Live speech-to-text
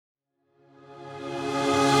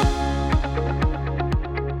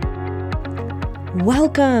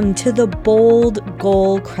Welcome to the Bold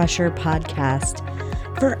Goal Crusher podcast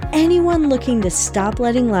for anyone looking to stop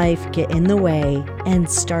letting life get in the way and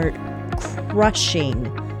start crushing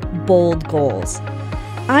bold goals.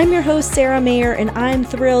 I'm your host, Sarah Mayer, and I'm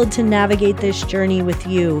thrilled to navigate this journey with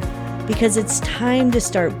you because it's time to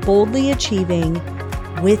start boldly achieving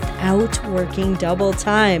without working double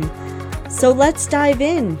time. So let's dive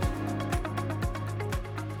in.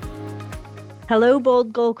 Hello,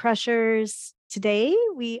 Bold Goal Crushers. Today,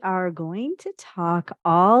 we are going to talk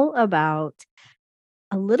all about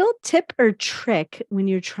a little tip or trick when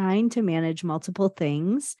you're trying to manage multiple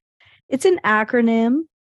things. It's an acronym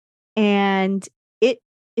and it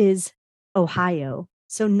is OHIO.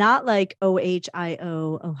 So not like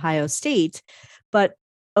OHIO, Ohio State, but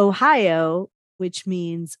OHIO, which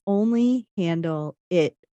means only handle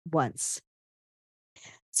it once.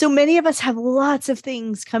 So many of us have lots of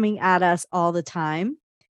things coming at us all the time.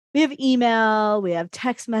 We have email, we have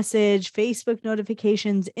text message, Facebook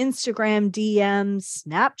notifications, Instagram DMs,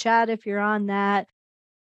 Snapchat if you're on that,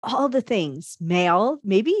 all the things, mail,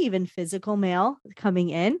 maybe even physical mail coming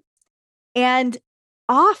in. And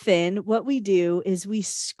often what we do is we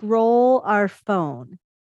scroll our phone.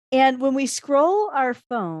 And when we scroll our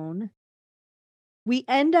phone, we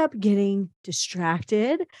end up getting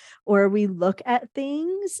distracted, or we look at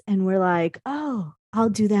things and we're like, oh, I'll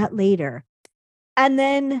do that later. And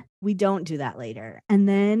then we don't do that later. And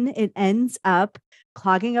then it ends up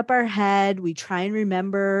clogging up our head. We try and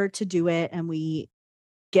remember to do it and we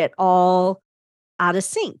get all out of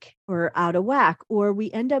sync or out of whack, or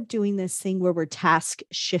we end up doing this thing where we're task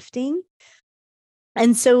shifting.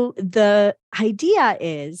 And so the idea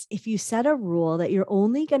is if you set a rule that you're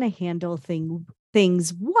only going to handle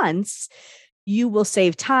things once, you will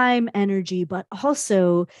save time, energy, but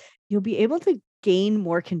also you'll be able to gain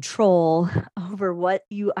more control over what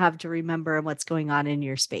you have to remember and what's going on in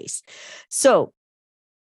your space. So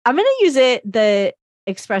I'm going to use the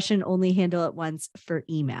expression only handle it once for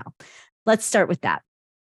email. Let's start with that.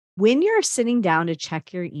 When you're sitting down to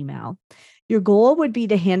check your email, your goal would be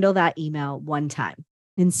to handle that email one time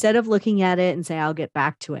instead of looking at it and say, I'll get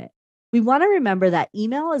back to it. We want to remember that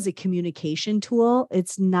email is a communication tool.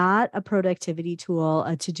 It's not a productivity tool,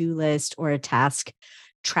 a to-do list, or a task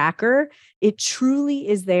tracker. It truly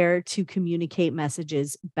is there to communicate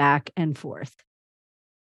messages back and forth.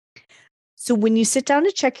 So when you sit down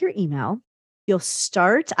to check your email,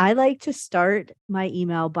 I like to start my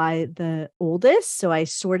email by the oldest. So I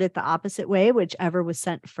sort it the opposite way, whichever was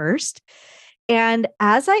sent first. And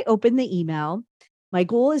as I open the email, my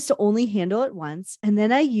goal is to only handle it once. And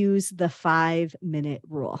then I use the 5-minute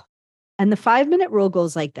rule. And the 5-minute rule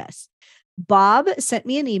goes like this. Bob sent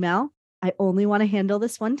me an email. I only want to handle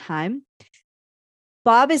this one time.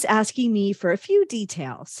 Bob is asking me for a few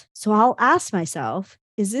details. So I'll ask myself,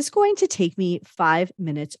 is this going to take me 5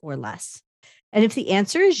 minutes or less? And if the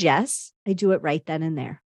answer is yes, I do it right then and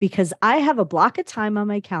there because I have a block of time on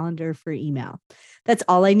my calendar for email. That's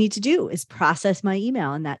all I need to do is process my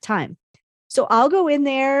email in that time. So I'll go in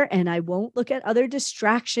there and I won't look at other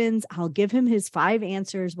distractions. I'll give him his 5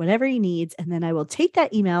 answers, whatever he needs. And then I will take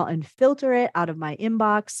that email and filter it out of my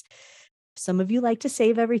inbox. Some of you like to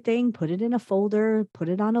save everything, put it in a folder, put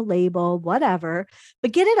it on a label, whatever,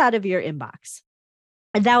 but get it out of your inbox.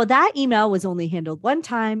 And now that email was only handled one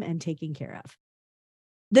time and taken care of.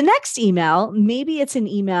 The next email, maybe it's an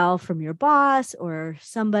email from your boss or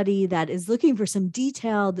somebody that is looking for some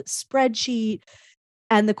detailed spreadsheet.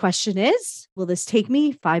 And the question is, will this take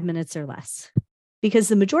me 5 minutes or less? Because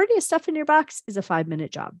the majority of stuff in your box is a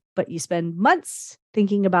 5-minute job, but you spend months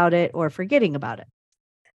thinking about it or forgetting about it.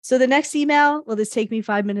 So the next email, will this take me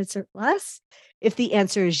 5 minutes or less? If the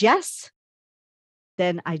answer is yes,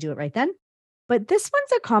 then I do it right then. But this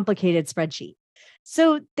one's a complicated spreadsheet.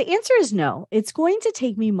 So the answer is no. It's going to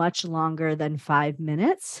take me much longer than 5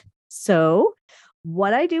 minutes. So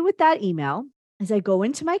what I do with that email is I go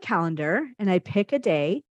into my calendar and I pick a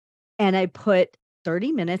day and I put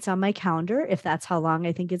 30 minutes on my calendar if that's how long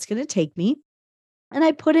I think it's going to take me. And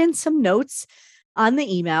I put in some notes on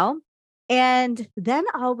the email. And then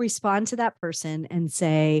I'll respond to that person and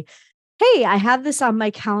say, hey, I have this on my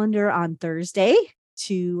calendar on Thursday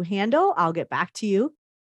to handle. I'll get back to you.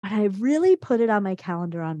 But I really put it on my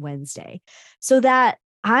calendar on Wednesday so that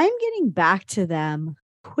I'm getting back to them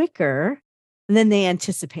quicker than they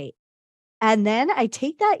anticipate. And then I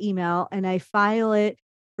take that email and I file it.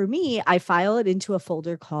 For me, I file it into a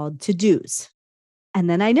folder called to-dos. And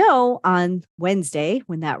then I know on Wednesday,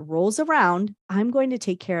 when that rolls around, I'm going to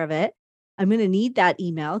take care of it. I'm going to need that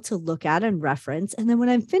email to look at and reference. And then when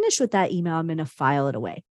I'm finished with that email, I'm going to file it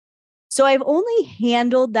away. So I've only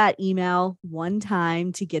handled that email one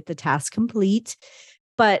time to get the task complete,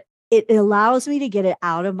 but it allows me to get it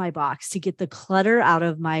out of my box, to get the clutter out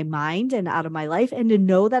of my mind and out of my life, and to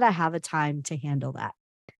know that I have a time to handle that.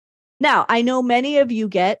 Now, I know many of you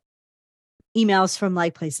get emails from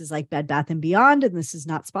like places like Bed Bath and Beyond, and this is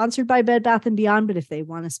not sponsored by Bed Bath and Beyond, but if they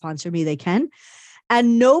want to sponsor me, they can.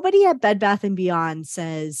 And nobody at Bed Bath and Beyond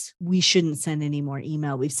says we shouldn't send any more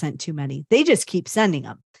email. We've sent too many. They just keep sending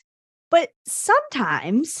them. But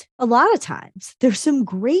sometimes, a lot of times, there's some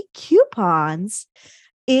great coupons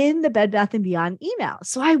in the Bed Bath and Beyond email.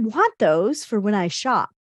 So I want those for when I shop,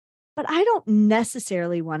 but I don't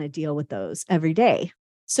necessarily want to deal with those every day.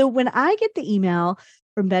 So when I get the email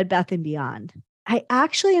from Bed Bath and Beyond, I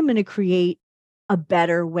actually am going to create a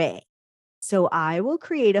better way. So I will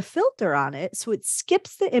create a filter on it so it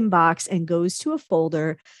skips the inbox and goes to a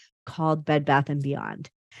folder called Bed Bath and Beyond.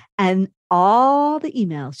 And all the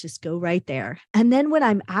emails just go right there. And then when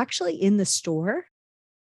I'm actually in the store,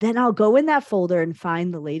 then I'll go in that folder and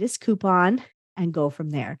find the latest coupon and go from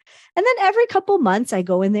there. And then every couple months, I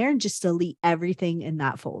go in there and just delete everything in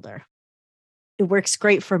that folder. It works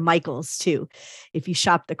great for Michael's too. If you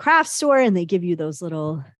shop the craft store and they give you those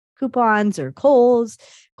little coupons or Kohl's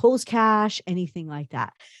Cash, anything like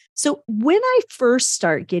that. So when I first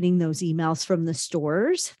start getting those emails from the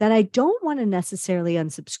stores that I don't want to necessarily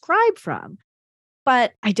unsubscribe from,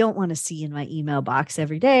 but I don't want to see in my email box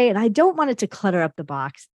every day, and I don't want it to clutter up the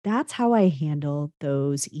box, that's how I handle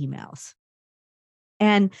those emails.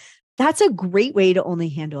 And that's a great way to only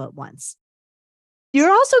handle it once.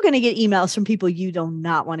 You're also going to get emails from people you do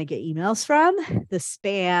not want to get emails from. The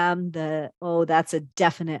spam, that's a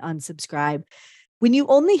definite unsubscribe. When you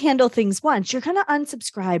only handle things once, you're going to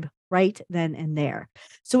unsubscribe right then and there.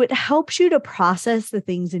 So it helps you to process the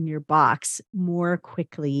things in your box more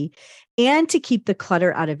quickly and to keep the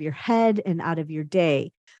clutter out of your head and out of your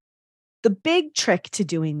day. The big trick to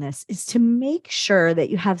doing this is to make sure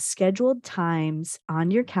that you have scheduled times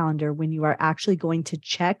on your calendar when you are actually going to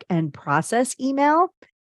check and process email,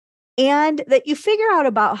 and that you figure out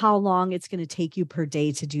about how long it's going to take you per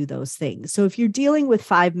day to do those things. So if you're dealing with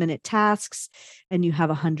 5-minute tasks and you have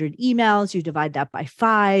 100 emails, you divide that by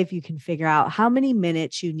 5, you can figure out how many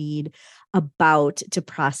minutes you need about to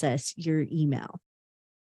process your email.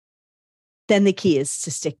 Then the key is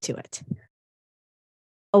to stick to it.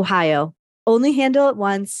 Ohio, only handle it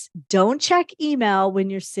once. Don't check email when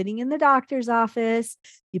you're sitting in the doctor's office.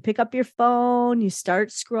 You pick up your phone, you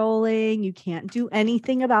start scrolling. You can't do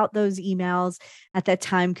anything about those emails at that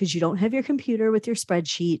time because you don't have your computer with your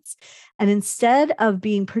spreadsheets. And instead of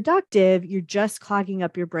being productive, you're just clogging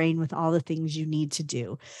up your brain with all the things you need to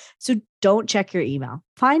do. So don't check your email.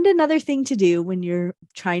 Find another thing to do when you're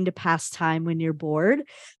trying to pass time when you're bored,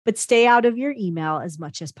 but stay out of your email as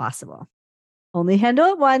much as possible. Only handle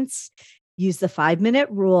it once, use the 5-minute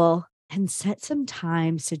rule, and set some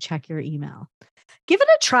times to check your email. Give it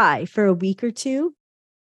a try for a week or two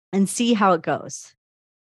and see how it goes.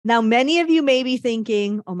 Now, many of you may be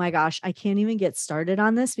thinking, oh my gosh, I can't even get started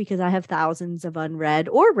on this because I have thousands of unread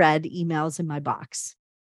or read emails in my box.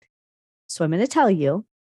 So I'm going to tell you,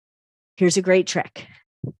 here's a great trick.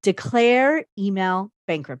 Declare email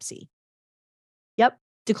bankruptcy. Yep,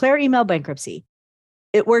 declare email bankruptcy.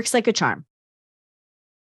 It works like a charm.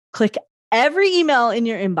 Click every email in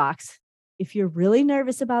your inbox. If you're really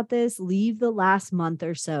nervous about this, leave the last month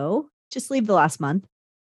or so. Just leave the last month.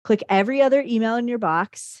 Click every other email in your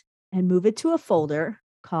box and move it to a folder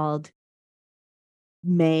called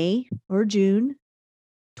May or June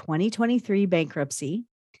 2023 bankruptcy.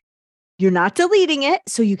 You're not deleting it,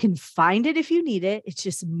 so you can find it if you need it. It's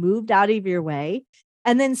just moved out of your way.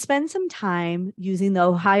 And then spend some time using the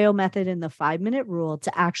Ohio method and the 5-minute rule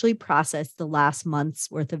to actually process the last month's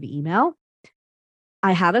worth of email.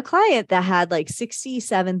 I had a client that had like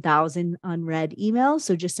 67,000 unread emails.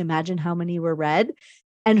 So just imagine how many were read.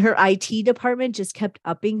 And her IT department just kept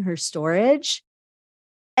upping her storage.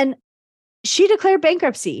 And she declared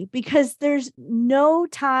bankruptcy because there's no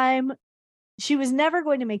time. She was never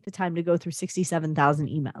going to make the time to go through 67,000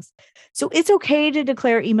 emails. So it's okay to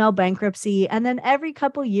declare email bankruptcy. And then every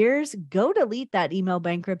couple years, go delete that email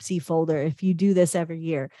bankruptcy folder if you do this every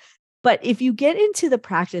year. But if you get into the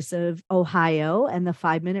practice of Ohio and the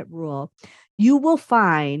 5-minute rule, you will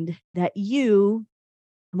find that you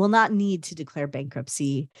will not need to declare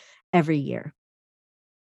bankruptcy every year.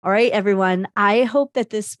 All right, everyone. I hope that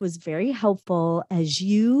this was very helpful as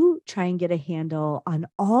you try and get a handle on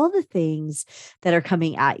all the things that are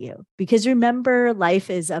coming at you. Because remember, life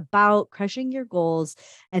is about crushing your goals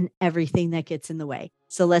and everything that gets in the way.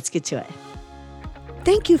 So let's get to it.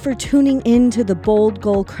 Thank you for tuning in to the Bold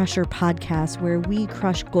Goal Crusher podcast, where we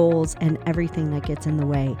crush goals and everything that gets in the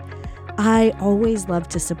way. I always love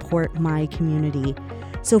to support my community,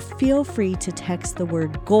 so feel free to text the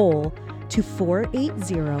word goal to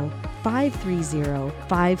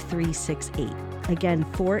 480-530-5368. Again,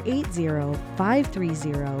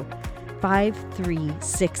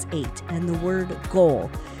 480-530-5368 and the word goal.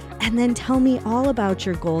 And then tell me all about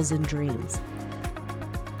your goals and dreams.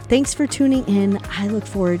 Thanks for tuning in. I look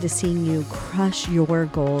forward to seeing you crush your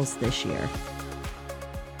goals this year.